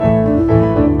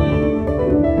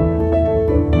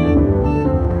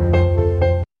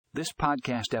This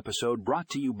podcast episode brought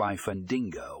to you by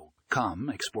Fundingo.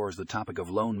 Come explores the topic of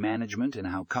loan management and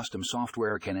how custom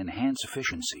software can enhance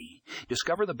efficiency.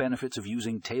 Discover the benefits of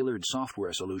using tailored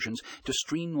software solutions to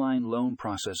streamline loan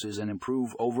processes and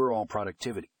improve overall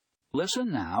productivity.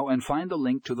 Listen now and find the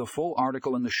link to the full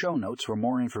article in the show notes for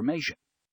more information.